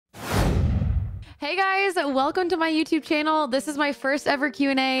Hey guys, welcome to my YouTube channel. This is my first ever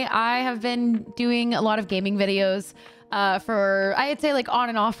Q&A. I have been doing a lot of gaming videos for, I'd say like on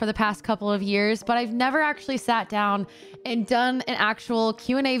and off for the past couple of years, but I've never actually sat down and done an actual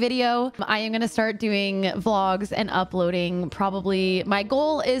Q&A video. I am going to start doing vlogs and uploading probably, my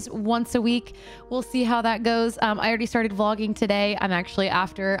goal is once a week. We'll see how that goes. I already started vlogging today. I'm actually,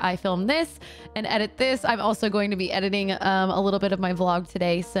 after I film this and edit this, I'm also going to be editing a little bit of my vlog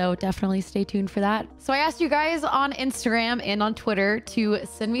today. So definitely stay tuned for that. So I asked you guys on Instagram and on Twitter to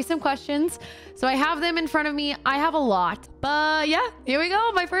send me some questions. So I have them in front of me. I have a lot, but yeah, here we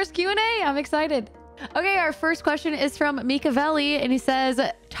go. My first Q&A. I'm excited. Okay, our first question is from Mikavelli, and he says,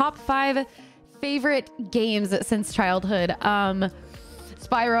 top 5 favorite games since childhood.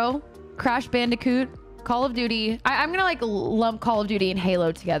 Spyro, Crash Bandicoot, Call of Duty. I'm gonna like lump Call of Duty and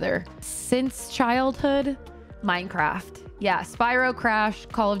Halo together. Since childhood, Minecraft. Yeah, Spyro, Crash,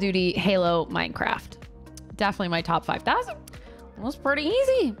 Call of Duty, Halo, Minecraft. Definitely my top 5. That was pretty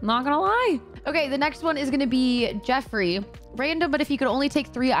easy, not gonna lie. Okay, the next one is gonna be Jeffrey. Random, but if you could only take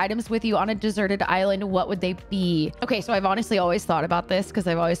 3 items with you on a deserted island, what would they be? Okay, so I've honestly always thought about this because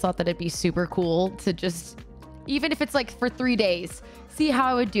I've always thought that it'd be super cool to just, even if it's like for 3 days, see how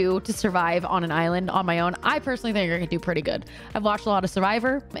I would do to survive on an island on my own. I personally think I could do pretty good. I've watched a lot of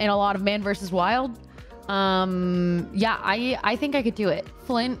Survivor and a lot of Man vs. Wild. Yeah, I think I could do it.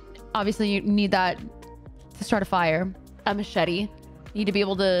 Flint, obviously you need that to start a fire. A machete. Need to be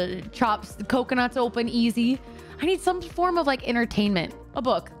able to chop the coconuts open easy. I need some form of like entertainment. A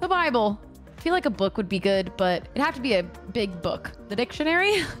book, the Bible. I feel like a book would be good, but it'd have to be a big book. The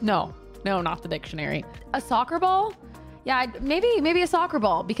dictionary? No, not the dictionary. A soccer ball? Yeah, maybe a soccer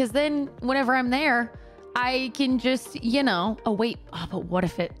ball, because then whenever I'm there, I can just, you know, oh wait, oh, but what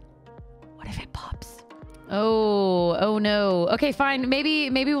if it pops? Oh no. Okay, fine. Maybe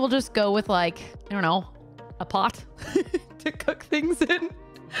we'll just go with like, I don't know, a pot to cook things in.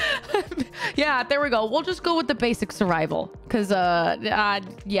 Yeah, there we go. We'll just go with the basic survival because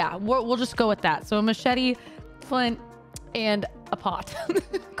yeah, we'll just go with that. So a machete, flint, and a pot.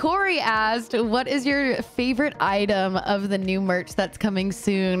 Corey asked, what is your favorite item of the new merch that's coming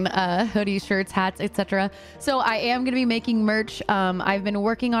soon? Hoodies, shirts, hats, etc. So I am going to be making merch. I've been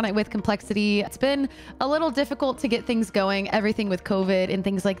working on it with Complexity. It's been a little difficult to get things going, everything with COVID and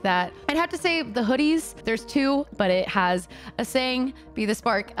things like that. I'd have to say the hoodies, there's 2, but it has a saying, be the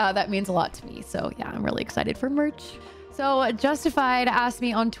spark. That means a lot to me. So yeah, I'm really excited for merch. So Justified asked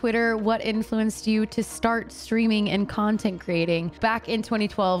me on Twitter, what influenced you to start streaming and content creating? Back in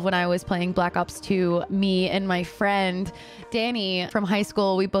 2012, when I was playing Black Ops 2, me and my friend Danny from high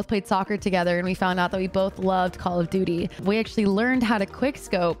school, we both played soccer together, and we found out that we both loved Call of Duty. We actually learned how to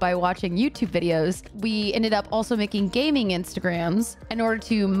quickscope by watching YouTube videos. We ended up also making gaming Instagrams in order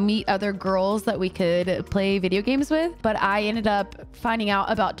to meet other girls that we could play video games with. But I ended up finding out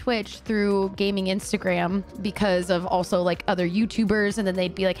about Twitch through gaming Instagram because of also like other YouTubers, and then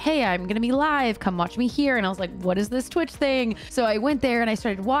they'd be like, hey, I'm gonna be live, come watch me here. And I was like, what is this Twitch thing? So I went there and I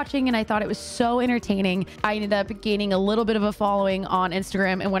started watching, and I thought it was so entertaining. I ended up gaining a little bit of a following on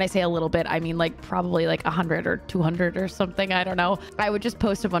Instagram, and when I say a little bit, I mean like probably like 100 or 200 or something. I don't know. I would just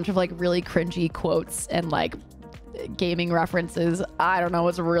post a bunch of like really cringy quotes and like gaming references. I don't know,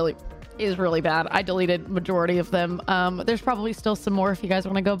 it's really bad. I deleted majority of them. There's probably still some more if you guys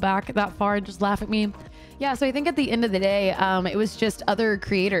want to go back that far and just laugh at me. Yeah, so I think at the end of the day, it was just other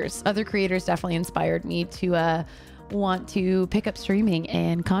creators. Other creators definitely inspired me to want to pick up streaming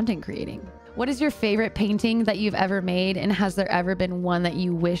and content creating. What is your favorite painting that you've ever made, and has there ever been one that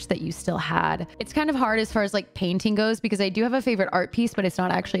you wish that you still had? It's kind of hard as far as like painting goes, because I do have a favorite art piece, but it's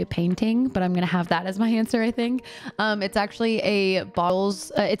not actually a painting, but I'm gonna have that as my answer, I think. It's actually a bottles,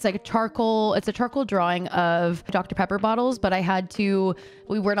 it's like a charcoal drawing of Dr. Pepper bottles, but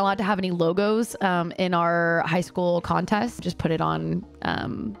we weren't allowed to have any logos in our high school contest. Just put it on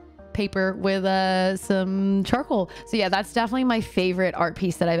paper with some charcoal. So yeah, that's definitely my favorite art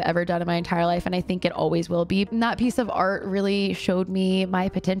piece that I've ever done in my entire life, and I think it always will be. And that piece of art really showed me my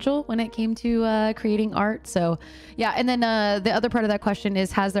potential when it came to creating art. So yeah, and then the other part of that question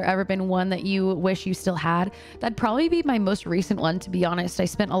is, has there ever been one that you wish you still had? That'd probably be my most recent one, to be honest. I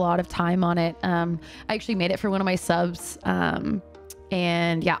spent a lot of time on it. I actually made it for one of my subs,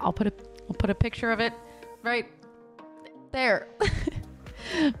 and yeah, I'll put a picture of it right there.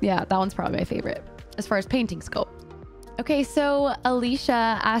 Yeah, that one's probably my favorite as far as paintings go. Okay, so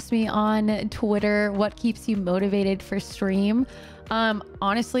Alicia asked me on Twitter, what keeps you motivated for stream?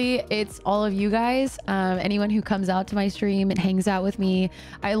 Honestly, it's all of you guys. Anyone who comes out to my stream and hangs out with me.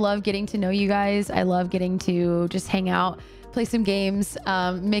 I love getting to know you guys. I love getting to just hang out, play some games,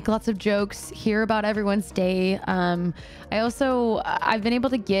 make lots of jokes, hear about everyone's day. I've been able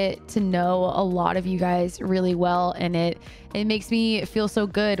to get to know a lot of you guys really well, and it makes me feel so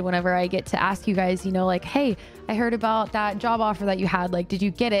good whenever I get to ask you guys, you know, like, hey, I heard about that job offer that you had, like, did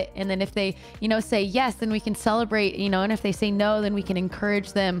you get it? And then if they, you know, say yes, then we can celebrate, you know, and if they say no, then we can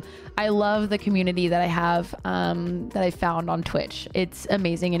encourage them. I love the community that I have, that I found on Twitch. It's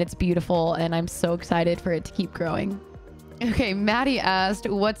amazing and it's beautiful, and I'm so excited for it to keep growing. Okay, Maddie asked,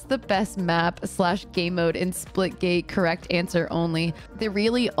 what's the best map/game mode in Splitgate? Correct answer only. The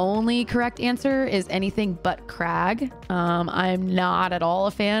really only correct answer is anything but Crag. I'm not at all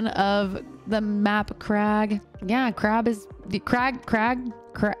a fan of the map Crag. Yeah, Crag is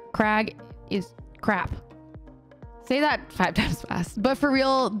crap. Say that 5 times fast. But for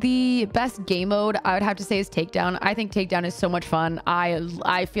real, the best game mode I would have to say is Takedown. I think Takedown is so much fun.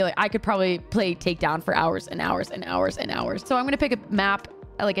 I feel like I could probably play Takedown for hours and hours and hours and hours. So I'm going to pick a map,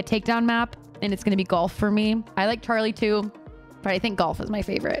 like a Takedown map, and it's going to be golf for me. I like Charlie too, but I think golf is my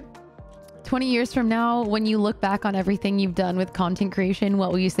favorite. 20 years from now, when you look back on everything you've done with content creation,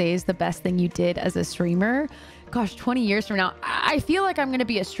 what will you say is the best thing you did as a streamer? Gosh, 20 years from now, I feel like I'm going to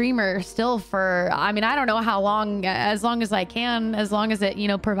be a streamer still for, I mean, I don't know how long, as long as I can, as long as it, you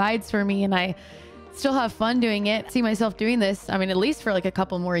know, provides for me and I still have fun doing it. See myself doing this, I mean, at least for like a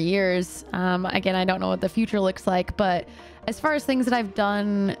couple more years. Again, I don't know what the future looks like, but as far as things that I've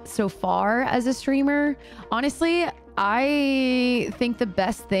done so far as a streamer, honestly, I think the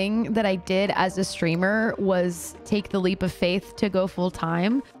best thing that I did as a streamer was take the leap of faith to go full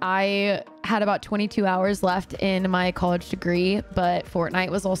time. I had about 22 hours left in my college degree, but Fortnite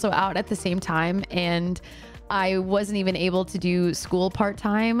was also out at the same time, and I wasn't even able to do school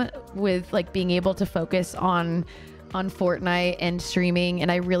part-time with like being able to focus on Fortnite and streaming. And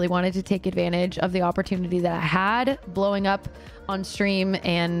I really wanted to take advantage of the opportunity that I had blowing up on stream,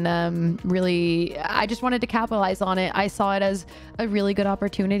 and really, I just wanted to capitalize on it. I saw it as a really good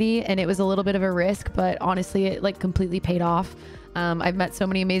opportunity, and it was a little bit of a risk, but honestly, it like completely paid off. I've met so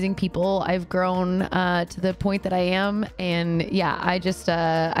many amazing people. I've grown to the point that I am. And yeah, I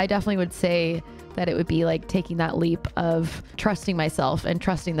definitely would say that it would be like taking that leap of trusting myself and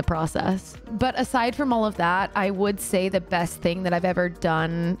trusting the process. But aside from all of that, I would say the best thing that I've ever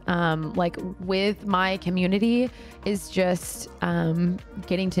done, like with my community, is just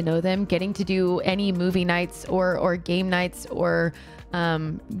getting to know them, getting to do any movie nights or game nights, or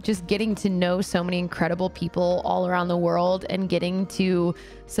just getting to know so many incredible people all around the world and getting to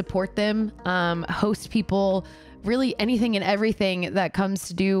support them, host people, really anything and everything that comes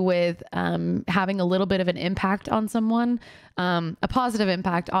to do with having a little bit of an impact on someone, a positive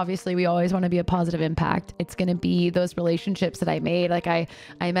impact. Obviously, we always want to be a positive impact. It's going to be those relationships that I made. Like I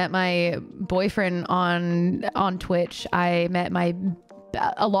met my boyfriend on Twitch. I met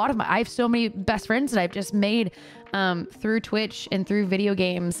I have so many best friends that I've just made through Twitch and through video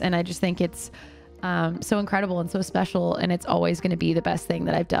games. And I just think it's so incredible and so special. And it's always going to be the best thing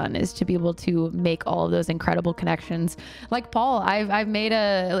that I've done, is to be able to make all of those incredible connections. Like Paul, I've made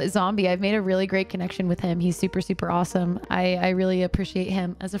a zombie. I've made a really great connection with him. He's super, super awesome. I really appreciate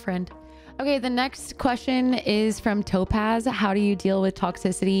him as a friend. Okay, the next question is from Topaz. How do you deal with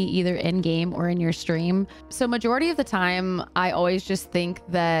toxicity either in game or in your stream? So majority of the time, I always just think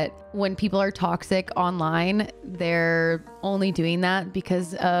that when people are toxic online, they're only doing that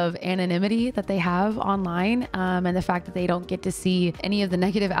because of anonymity that they have online, and the fact that they don't get to see any of the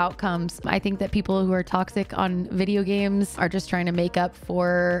negative outcomes. I think that people who are toxic on video games are just trying to make up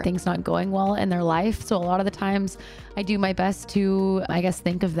for things not going well in their life. So a lot of the times I do my best to, I guess,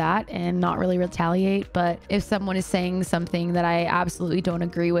 think of that and not really retaliate. But if someone is saying something that I absolutely don't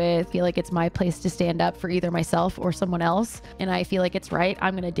agree with, feel like it's my place to stand up for either myself or someone else, and I feel like it's right,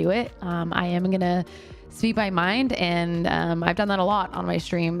 I'm going to do it. I am going to speak my mind, and I've done that a lot on my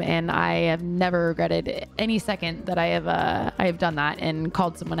stream, and I have never regretted any second that I have done that and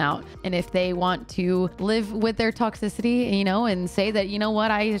called someone out. And if they want to live with their toxicity, you know, and say that, you know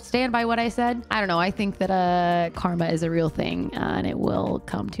what, I stand by what I said, I don't know. I think that karma is a real thing, and it will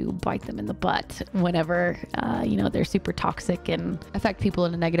come to bite them in the butt whenever you know, they're super toxic and affect people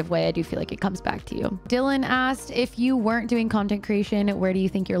in a negative way. I do feel like it comes back to you. Dylan asked, if you weren't doing content creation, where do you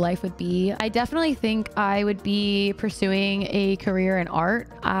think your life would be? I definitely think I would be pursuing a career in art.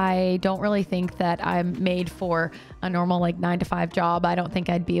 I don't really think that I'm made for a normal like 9-to-5 job. I don't think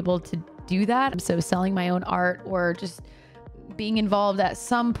I'd be able to do that. So selling my own art, or just being involved at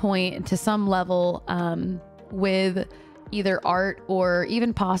some point to some level with either art or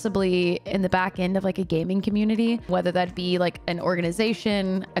even possibly in the back end of like a gaming community, whether that be like an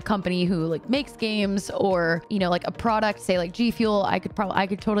organization, a company who like makes games, or, you know, like a product, say like G Fuel. I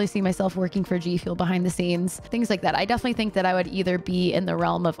could totally see myself working for G Fuel behind the scenes, things like that. I definitely think that I would either be in the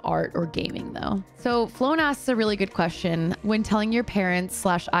realm of art or gaming though. So Flown asks a really good question. When telling your parents /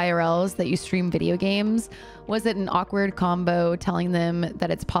 IRLs that you stream video games, was it an awkward combo telling them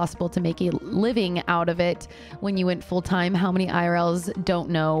that it's possible to make a living out of it when you went full time? How many IRLs don't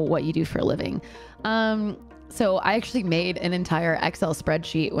know what you do for a living? So I actually made an entire Excel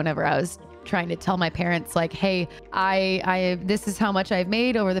spreadsheet whenever I was trying to tell my parents like, hey, this is how much I've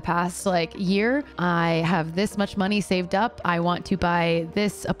made over the past like year. I have this much money saved up. I want to buy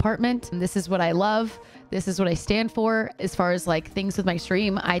this apartment. This is what I love. This is what I stand for. As far as like things with my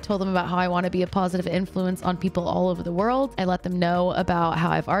stream, I told them about how I want to be a positive influence on people all over the world. I let them know about how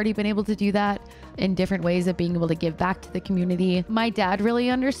I've already been able to do that in different ways of being able to give back to the community. My dad really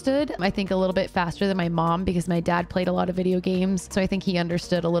understood, I think a little bit faster than my mom, because my dad played a lot of video games. So I think he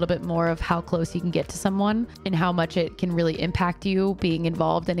understood a little bit more of how close you can get to someone and how much it can really impact you being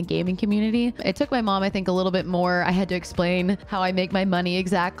involved in a gaming community. It took my mom, I think, a little bit more. I had to explain how I make my money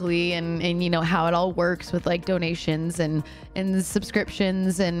exactly, and you know, how it all works with like donations and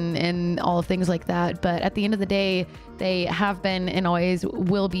subscriptions and all of things like that. But at the end of the day, they have been and always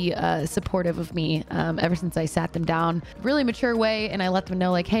will be supportive of me ever since I sat them down, really mature way, and I let them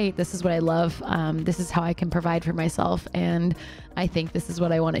know like, hey, this is what I love. This is how I can provide for myself, and I think this is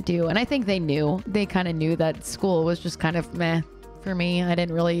what I want to do. And I think they kind of knew that school was just kind of meh for me. I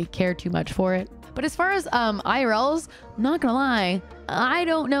didn't really care too much for it. But as far as IRLs, I'm not gonna lie, I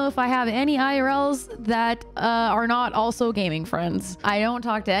don't know if I have any IRLs that are not also gaming friends. I don't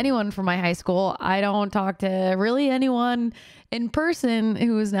talk to anyone from my high school. I don't talk to really anyone in person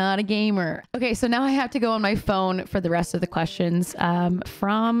who is not a gamer. Okay, so now I have to go on my phone for the rest of the questions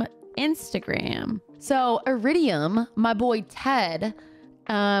from Instagram. So Iridium, my boy Ted,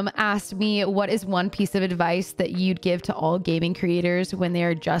 asked me, what is one piece of advice that you'd give to all gaming creators when they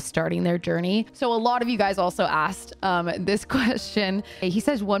are just starting their journey? So a lot of you guys also asked this question. He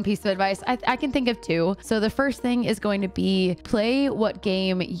says one piece of advice. I can think of two. So the first thing is going to be play what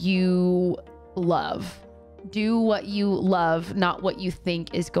game you love. Do what you love, not what you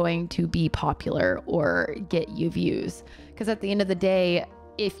think is going to be popular or get you views. Because at the end of the day,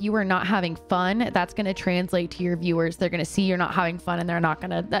 if you are not having fun, that's going to translate to your viewers. They're going to see you're not having fun, and they're not going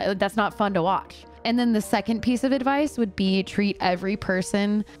to, that's not fun to watch. And then the second piece of advice would be treat every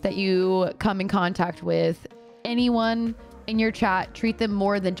person that you come in contact with, anyone in your chat, treat them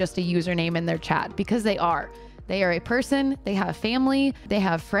more than just a username in their chat, because they are. They are a person, they have family, they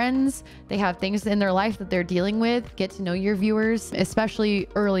have friends, they have things in their life that they're dealing with. Get to know your viewers, especially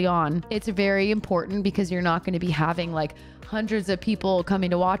early on. It's very important because you're not going to be having like hundreds of people coming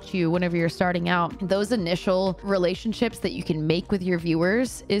to watch you whenever you're starting out. Those initial relationships that you can make with your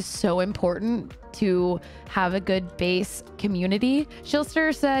viewers is so important to have a good base community.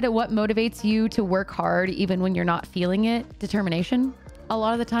 Shilster said, what motivates you to work hard even when you're not feeling it? Determination. A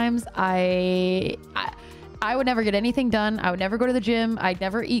lot of the times I would never get anything done. I would never go to the gym. I'd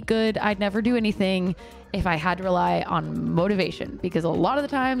never eat good. I'd never do anything if I had to rely on motivation, because a lot of the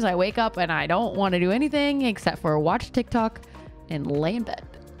times I wake up and I don't want to do anything except for watch TikTok and lay in bed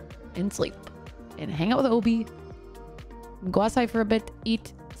and sleep and hang out with Obi, go outside for a bit,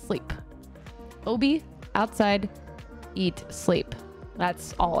 eat, sleep. Obi, outside, eat, sleep.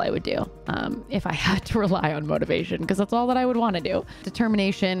 That's all I would do if I had to rely on motivation, because that's all that I would want to do.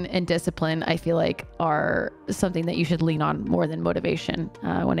 Determination and discipline, I feel like, are something that you should lean on more than motivation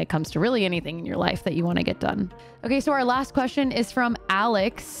when it comes to really anything in your life that you want to get done. Okay, so our last question is from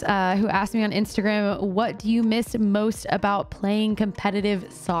Alex, who asked me on Instagram, what do you miss most about playing competitive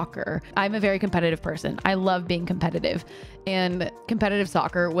soccer? I'm a very competitive person. I love being competitive. And competitive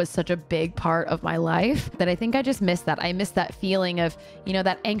soccer was such a big part of my life that I think I just missed that. I missed that feeling of, you know,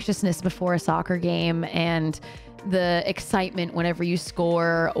 that anxiousness before a soccer game and the excitement whenever you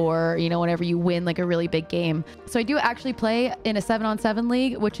score, or, you know, whenever you win like a really big game. So I do actually play in a 7-on-7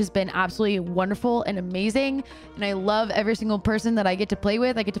 league, which has been absolutely wonderful and amazing. And I love every single person that I get to play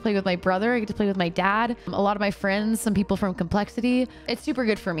with. I get to play with my brother. I get to play with my dad, a lot of my friends, some people from Complexity. It's super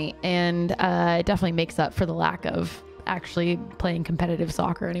good for me. And it definitely makes up for the lack of actually playing competitive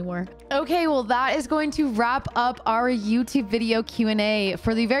soccer anymore. Okay, well, that is going to wrap up our YouTube video Q&A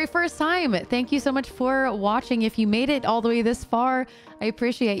for the very first time. Thank you so much for watching. If you made it all the way this far, I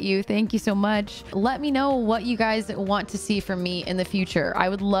appreciate you. Thank you so much. Let me know what you guys want to see from me in the future. I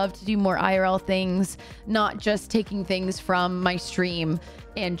would love to do more IRL things, not just taking things from my stream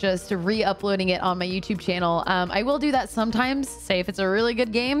and just re-uploading it on my YouTube channel. I will do that sometimes. Say if it's a really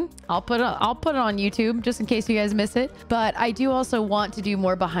good game, I'll put it on YouTube just in case you guys miss it. But I do also want to do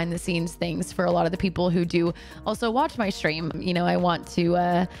more behind the scenes things for a lot of the people who do also watch my stream. You know, I want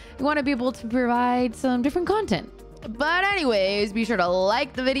to be able to provide some different content. But anyways, be sure to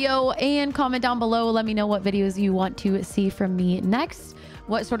like the video and comment down below. Let me know what videos you want to see from me next.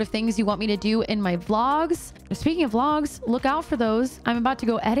 What sort of things you want me to do in my vlogs. Speaking of vlogs, look out for those. I'm about to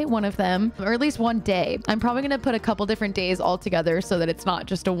go edit one of them, or at least one day. I'm probably going to put a couple different days all together so that it's not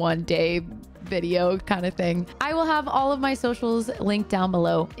just a one day video kind of thing. I will have all of my socials linked down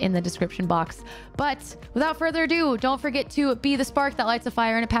below in the description box. But without further ado, don't forget to be the spark that lights a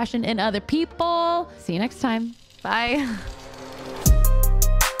fire and a passion in other people. See you next time. Bye.